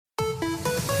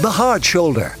The Hard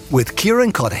Shoulder with Kieran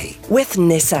with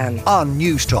Nissan on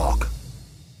News Talk.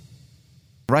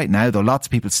 Right now, though, lots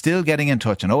of people still getting in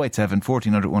touch on 087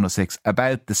 1400 106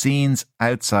 about the scenes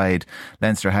outside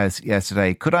Leinster House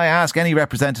yesterday. Could I ask any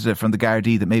representative from the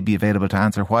Gardaí that may be available to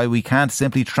answer why we can't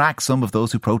simply track some of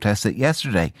those who protested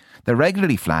yesterday? They're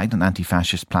regularly flagged on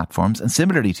anti-fascist platforms, and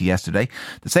similarly to yesterday,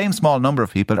 the same small number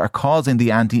of people are causing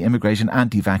the anti-immigration,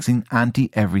 anti-vaccine,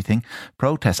 anti-everything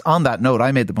protests. On that note,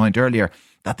 I made the point earlier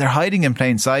that they're hiding in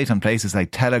plain sight on places like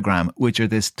Telegram, which are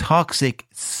this toxic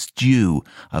stew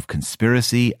of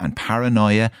conspiracy and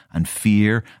paranoia and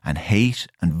fear and hate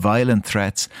and violent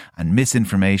threats and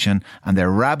misinformation. And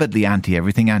they're rabidly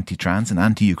anti-everything, anti-trans and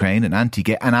anti-Ukraine and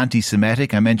anti-gay and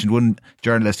anti-Semitic. I mentioned one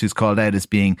journalist who's called out as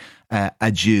being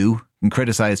a Jew and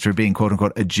criticised for being quote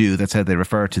unquote a Jew. That's how they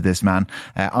refer to this man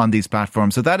on these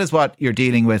platforms. So that is what you're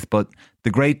dealing with. But the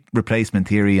great replacement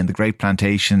theory and the great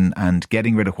plantation and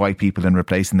getting rid of white people and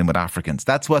replacing them with Africans,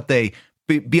 that's what they,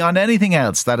 beyond anything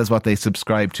else, that is what they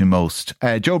subscribe to most.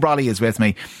 Joe Brolly is with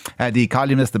me, the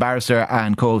columnist, the barrister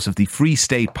and co-host of the Free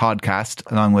State podcast,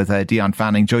 along with Dion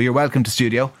Fanning. Joe, you're welcome to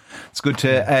studio. It's good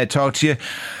to talk to you.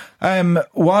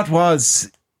 What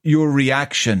was your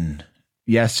reaction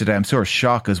yesterday? I'm sure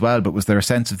shock as well, but was there a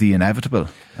sense of the inevitable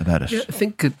about it? Yeah, I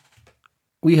think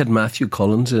we had Matthew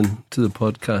Collins in to the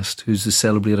podcast, who's the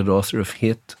celebrated author of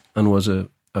Hate and was a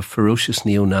ferocious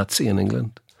neo-Nazi in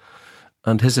England.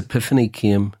 And his epiphany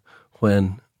came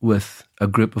when, with a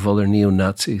group of other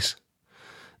neo-Nazis,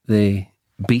 they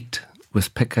beat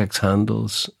with pickaxe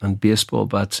handles and baseball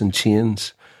bats and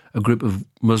chains a group of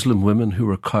Muslim women who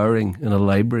were cowering in a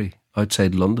library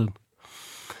outside London.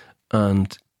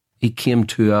 And he came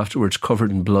to afterwards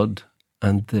covered in blood,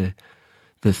 and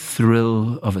the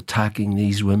thrill of attacking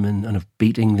these women and of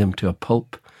beating them to a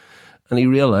pulp. And he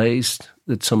realised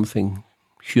that something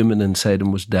human inside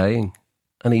him was dying.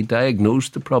 And he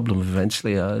diagnosed the problem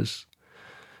eventually as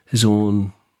his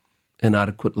own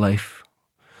inadequate life.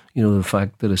 You know, the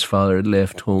fact that his father had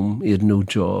left home, he had no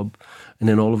job. And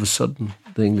then all of a sudden,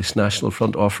 the English National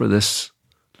Front offer this,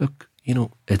 look, you know,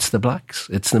 it's the blacks,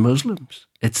 it's the Muslims,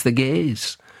 it's the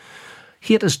gays.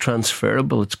 Hate is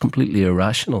transferable, it's completely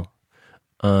irrational.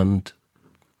 And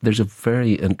there's a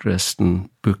very interesting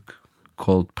book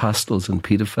called Pastels and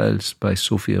Pedophiles by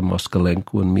Sofia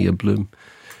Moskalenko and Mia Bloom,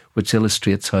 which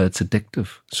illustrates how it's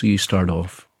addictive. So you start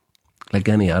off like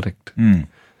any addict,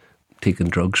 taking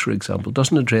drugs, for example,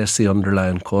 doesn't address the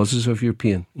underlying causes of your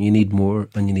pain. You need more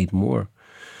and you need more.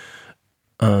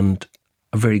 And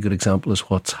a very good example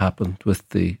is what's happened with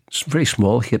the very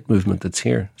small hate movement that's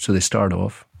here. So they start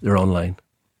off, they're online.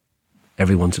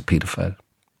 Everyone's a paedophile.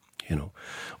 You know,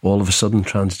 all of a sudden,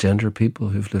 transgender people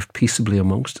who've lived peaceably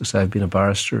amongst us. I've been a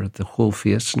barrister at the whole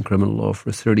face in criminal law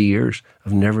for 30 years.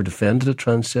 I've never defended a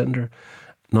transgender.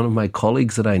 None of my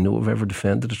colleagues that I know have ever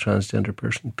defended a transgender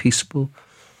person. Peaceable,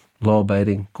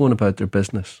 law-abiding, going about their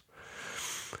business.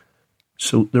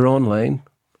 So they're online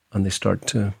and they start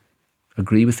to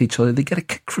agree with each other. They get a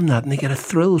kick from that and they get a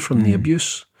thrill from the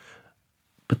abuse.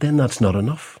 But then that's not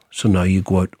enough. So now you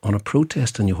go out on a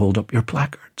protest and you hold up your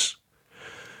placards.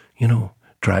 You know,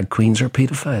 drag queens are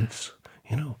paedophiles.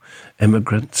 You know,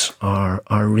 immigrants are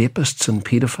rapists and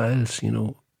paedophiles. You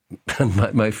know,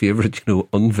 and my favourite, you know,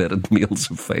 unvetted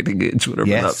males of fighting age, whatever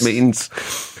that means.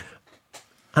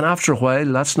 And after a while,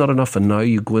 that's not enough. And now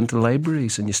you go into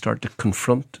libraries and you start to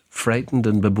confront frightened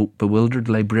and bewildered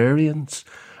librarians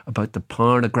about the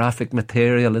pornographic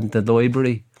material in the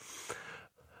library.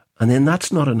 And then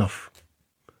that's not enough.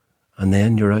 And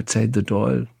then you're outside the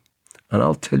door. And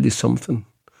I'll tell you something.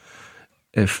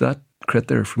 If that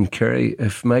critter from Kerry,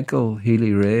 if Michael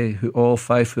Healy-Rae, who all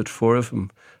 5'4" of him,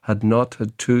 had not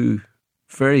had two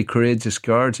very courageous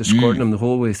guards escorting him the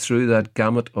whole way through that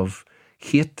gamut of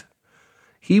hate,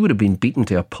 he would have been beaten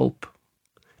to a pulp,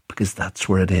 because that's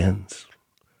where it ends.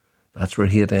 That's where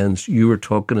hate ends. You were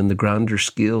talking in the grander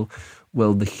scale.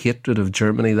 Well, the hatred of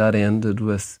Germany, that ended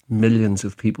with millions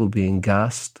of people being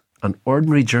gassed and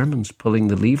ordinary Germans pulling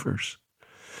the levers.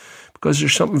 Because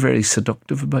there's something very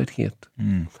seductive about hate.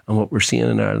 And what we're seeing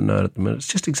in Ireland now at the minute, it's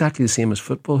just exactly the same as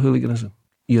football hooliganism.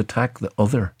 You attack the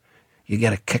other, you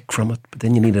get a kick from it, but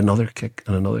then you need another kick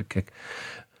and another kick.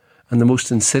 And the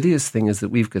most insidious thing is that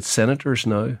we've got senators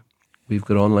now, we've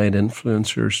got online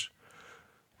influencers.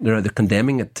 They're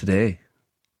condemning it today.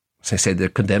 As I said, they're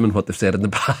condemning what they've said in the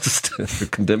past. They're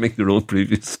condemning their own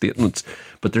previous statements.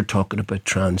 But they're talking about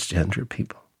transgender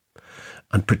people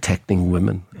and protecting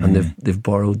women. And they've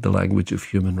borrowed the language of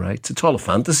human rights. It's all a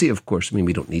fantasy, of course. I mean,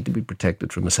 we don't need to be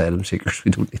protected from asylum seekers.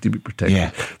 We don't need to be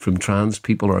protected from trans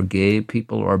people or gay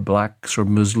people or blacks or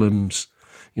Muslims.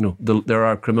 There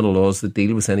are criminal laws that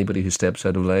deal with anybody who steps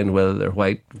out of line, whether they're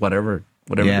white, whatever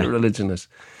their religion is.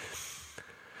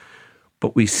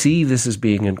 But we see this is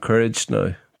being encouraged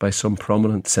now by some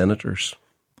prominent senators,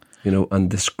 and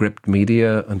the script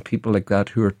media and people like that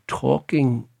who are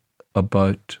talking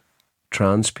about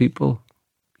trans people,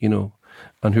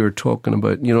 and who are talking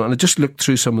about, and I just looked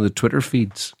through some of the Twitter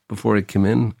feeds before I came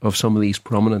in of some of these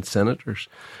prominent senators.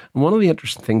 And one of the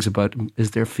interesting things about them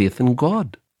is their faith in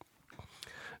God. I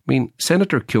mean,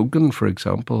 Senator Kieran, for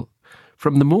example,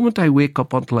 from the moment I wake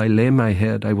up until I lay my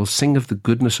head, I will sing of the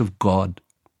goodness of God.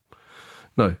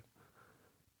 Now,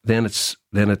 then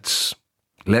it's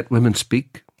let women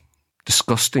speak,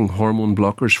 disgusting hormone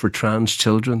blockers for trans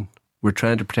children. We're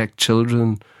trying to protect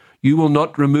children. You will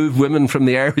not remove women from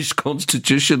the Irish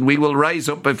Constitution. We will rise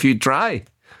up if you try.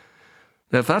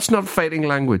 Now, if that's not fighting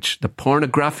language, the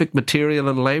pornographic material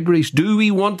in libraries, do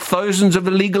we want thousands of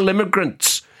illegal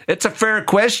immigrants? It's a fair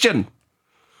question.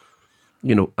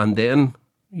 And then,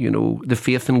 the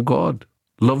faith in God.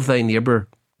 Love thy neighbour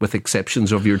with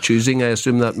exceptions of your choosing, I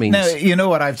assume that means. Now,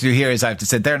 what I have to do here is I have to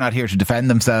say they're not here to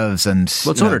defend themselves, and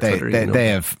they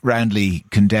have roundly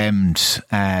condemned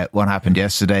what happened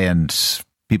yesterday, and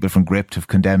people from Gript have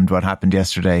condemned what happened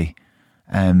yesterday.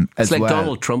 It's like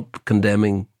Donald Trump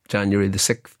condemning January the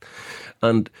 6th.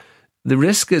 And the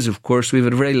risk is, of course, we've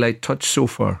had a very light touch so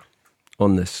far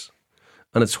on this.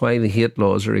 And it's why the hate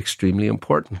laws are extremely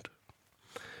important.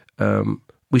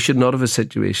 We should not have a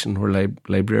situation where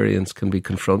librarians can be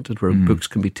confronted, where books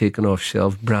can be taken off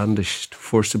shelf, brandished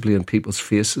forcibly in people's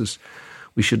faces.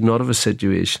 We should not have a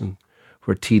situation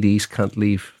where TDs can't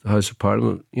leave the House of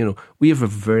Parliament. We have a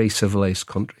very civilised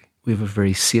country. We have a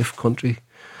very safe country.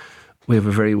 We have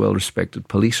a very well-respected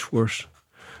police force.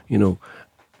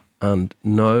 And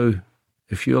now,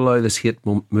 if you allow this hate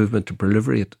movement to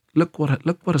proliferate, look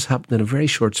what has happened in a very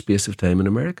short space of time in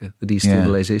America, the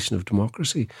destabilisation of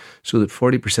democracy, so that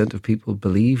 40% of people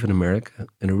believe in America,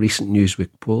 in a recent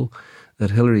Newsweek poll,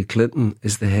 that Hillary Clinton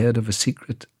is the head of a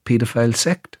secret paedophile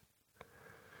sect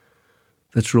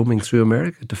that's roaming through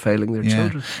America, defiling their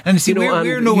children. And see,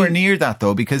 we're nowhere near that,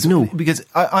 though, because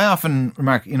I often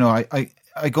remark,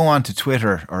 I go on to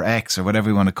Twitter or X or whatever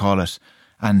you want to call it,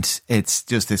 and it's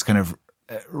just this kind of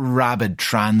rabid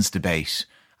trans debate.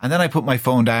 And then I put my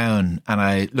phone down and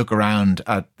I look around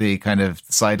at the kind of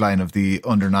sideline of the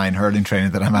under-9 hurling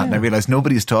training that I'm at, and I realise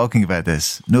nobody's talking about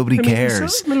this. Nobody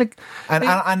cares.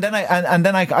 And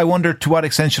then I wonder, to what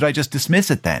extent should I just dismiss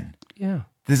it then? Yeah.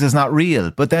 This is not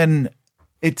real. But then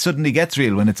it suddenly gets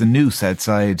real when it's a noose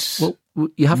outside. Well,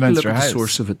 you have Leinster to look at House. the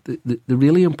source of it. The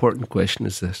really important question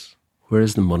is this: where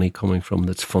is the money coming from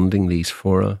that's funding these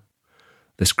fora,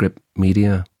 the script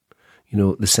media?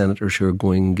 The senators who are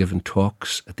going and giving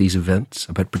talks at these events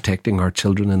about protecting our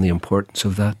children and the importance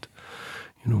of that.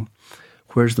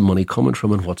 Where's the money coming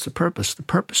from and what's the purpose? The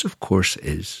purpose, of course,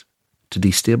 is to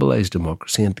destabilise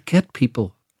democracy and to get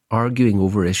people arguing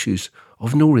over issues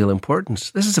of no real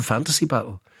importance. This is a fantasy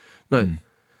battle. Now,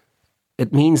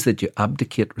 it means that you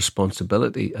abdicate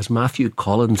responsibility. As Matthew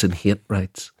Collins in Hate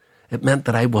writes, it meant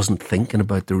that I wasn't thinking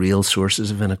about the real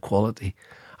sources of inequality.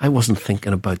 I wasn't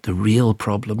thinking about the real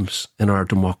problems in our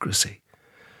democracy.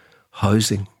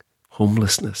 Housing,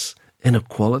 homelessness,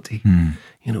 inequality,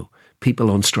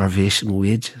 people on starvation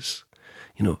wages,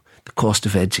 the cost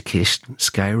of education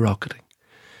skyrocketing,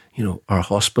 our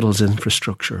hospitals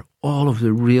infrastructure, all of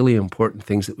the really important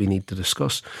things that we need to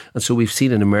discuss. And so we've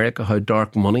seen in America how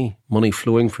dark money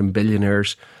flowing from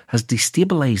billionaires, has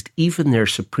destabilised even their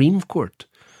Supreme Court.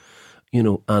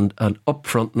 And up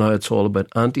front now it's all about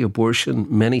anti-abortion.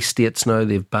 Many states now,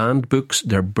 they've banned books.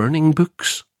 They're burning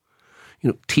books.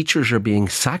 Teachers are being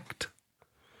sacked.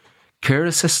 Care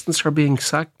assistants are being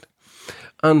sacked.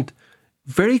 And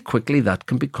very quickly that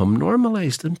can become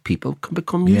normalised and people can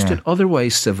become used to it.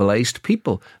 Otherwise civilised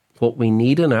people. What we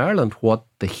need in Ireland, what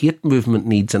the hate movement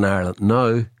needs in Ireland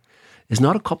now, is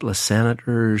not a couple of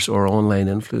senators or online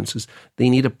influences. They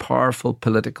need a powerful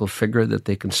political figure that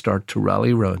they can start to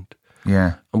rally round.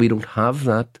 Yeah. And we don't have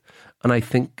that. And I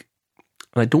think,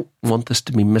 and I don't want this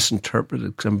to be misinterpreted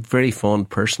because I'm very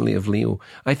fond personally of Leo.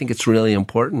 I think it's really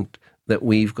important that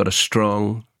we've got a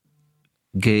strong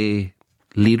gay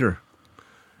leader.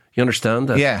 You understand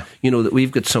that? Yeah. That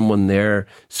we've got someone there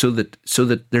so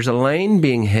that there's a line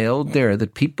being held there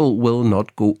that people will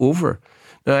not go over.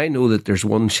 Now, I know that there's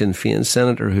one Sinn Féin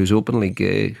senator who's openly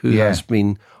gay, who has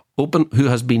been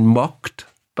mocked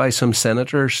by some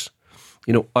senators,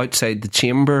 outside the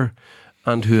chamber,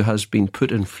 and who has been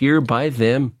put in fear by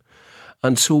them.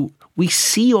 And so we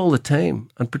see all the time,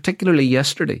 and particularly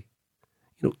yesterday,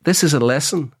 This is a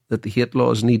lesson that the hate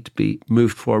laws need to be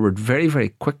moved forward very, very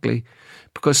quickly,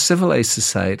 because civilised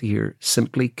society here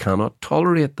simply cannot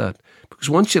tolerate that. Because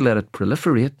once you let it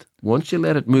proliferate, once you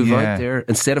let it move out there,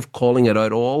 instead of calling it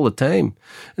out all the time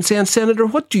and saying, Senator,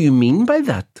 what do you mean by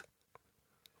that?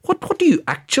 What do you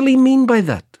actually mean by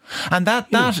that? And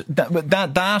that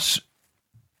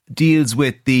deals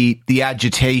with the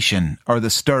agitation or the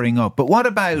stirring up. But what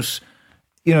about,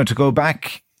 to go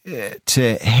back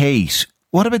to hate,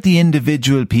 what about the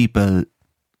individual people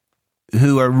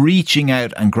who are reaching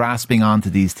out and grasping onto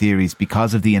these theories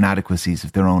because of the inadequacies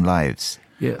of their own lives?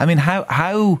 Yeah. I mean,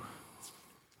 how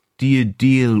do you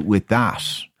deal with that?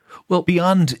 Well,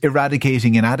 beyond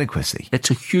eradicating inadequacy, it's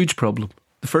a huge problem.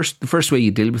 The first way you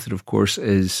deal with it, of course,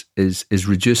 is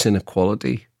reduce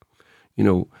inequality.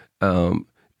 Deal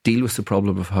with the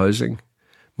problem of housing.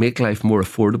 Make life more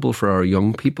affordable for our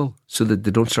young people so that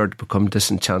they don't start to become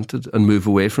disenchanted and move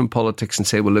away from politics and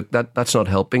say, well, look, that's not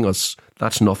helping us.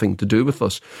 That's nothing to do with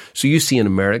us. So you see in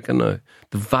America now,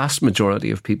 the vast majority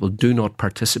of people do not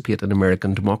participate in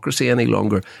American democracy any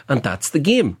longer. And that's the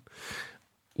game.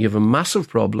 You have a massive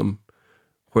problem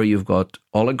where you've got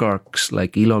oligarchs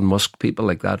like Elon Musk, people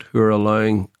like that, who are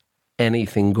allowing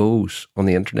anything goes on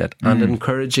the internet and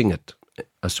encouraging it.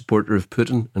 A supporter of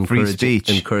Putin,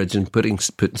 encouraging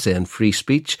Putin saying free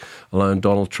speech, allowing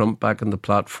Donald Trump back on the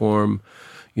platform,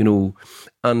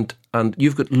 and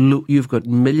you've got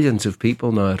millions of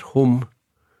people now at home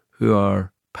who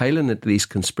are piling into these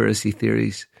conspiracy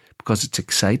theories because it's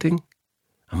exciting.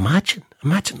 Imagine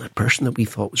that person that we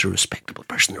thought was a respectable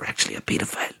person, they're actually a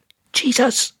paedophile.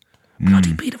 Jesus,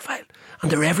 bloody paedophile. And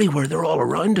they're everywhere, they're all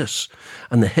around us.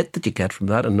 And the hit that you get from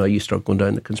that, and now you start going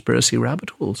down the conspiracy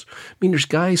rabbit holes. I mean, there's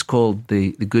guys called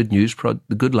the the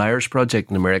Good Liars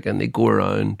Project in America, and they go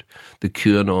around the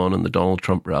QAnon and the Donald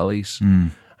Trump rallies.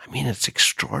 I mean, it's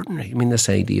extraordinary. I mean, this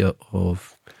idea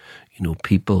of,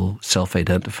 people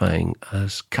self-identifying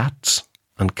as cats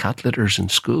and cat litters in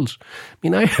schools. I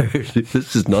mean, I heard,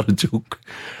 this is not a joke,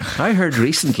 I heard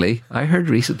recently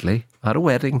at a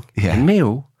wedding in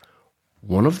Mayo,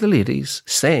 one of the ladies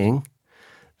saying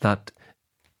that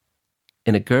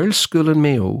in a girls' school in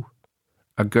Mayo,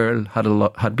 a girl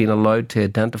had been allowed to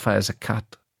identify as a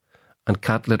cat, and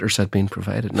cat litters had been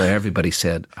provided. Now everybody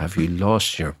said, have you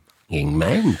lost your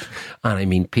mind? And I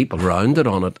mean, people rounded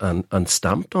on it and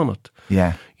stamped on it.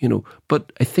 Yeah.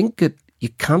 But I think that you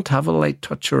can't have a light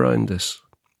touch around this.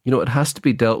 It has to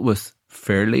be dealt with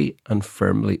fairly and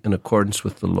firmly in accordance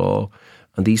with the law.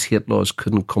 And these hate laws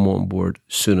couldn't come on board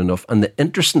soon enough. And the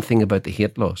interesting thing about the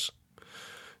hate laws,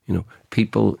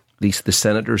 people, the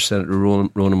senators, Senator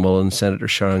Ronan Mullen, Senator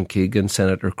Sharon Keegan,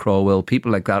 Senator Crawwell,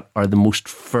 people like that are the most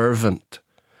fervent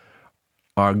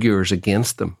arguers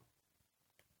against them.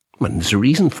 And there's a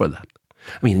reason for that.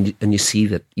 I mean, and you see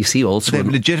also... They have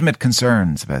legitimate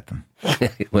concerns about them.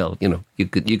 Well, you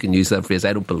can use that phrase.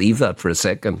 I don't believe that for a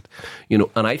second.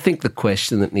 And I think the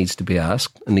question that needs to be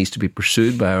asked and needs to be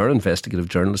pursued by our investigative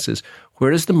journalists is,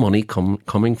 where is the money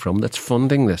coming from that's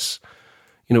funding this?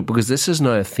 Because this is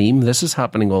now a theme. This is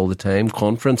happening all the time.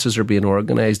 Conferences are being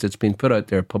organised. It's been put out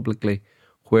there publicly.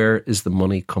 Where is the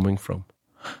money coming from?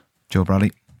 Joe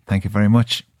Brolly, thank you very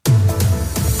much.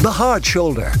 The Hard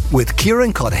Shoulder with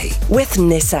Kieran Cuddihy. With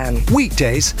Nissan.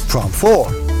 Weekdays from 4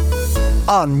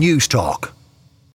 on News Talk.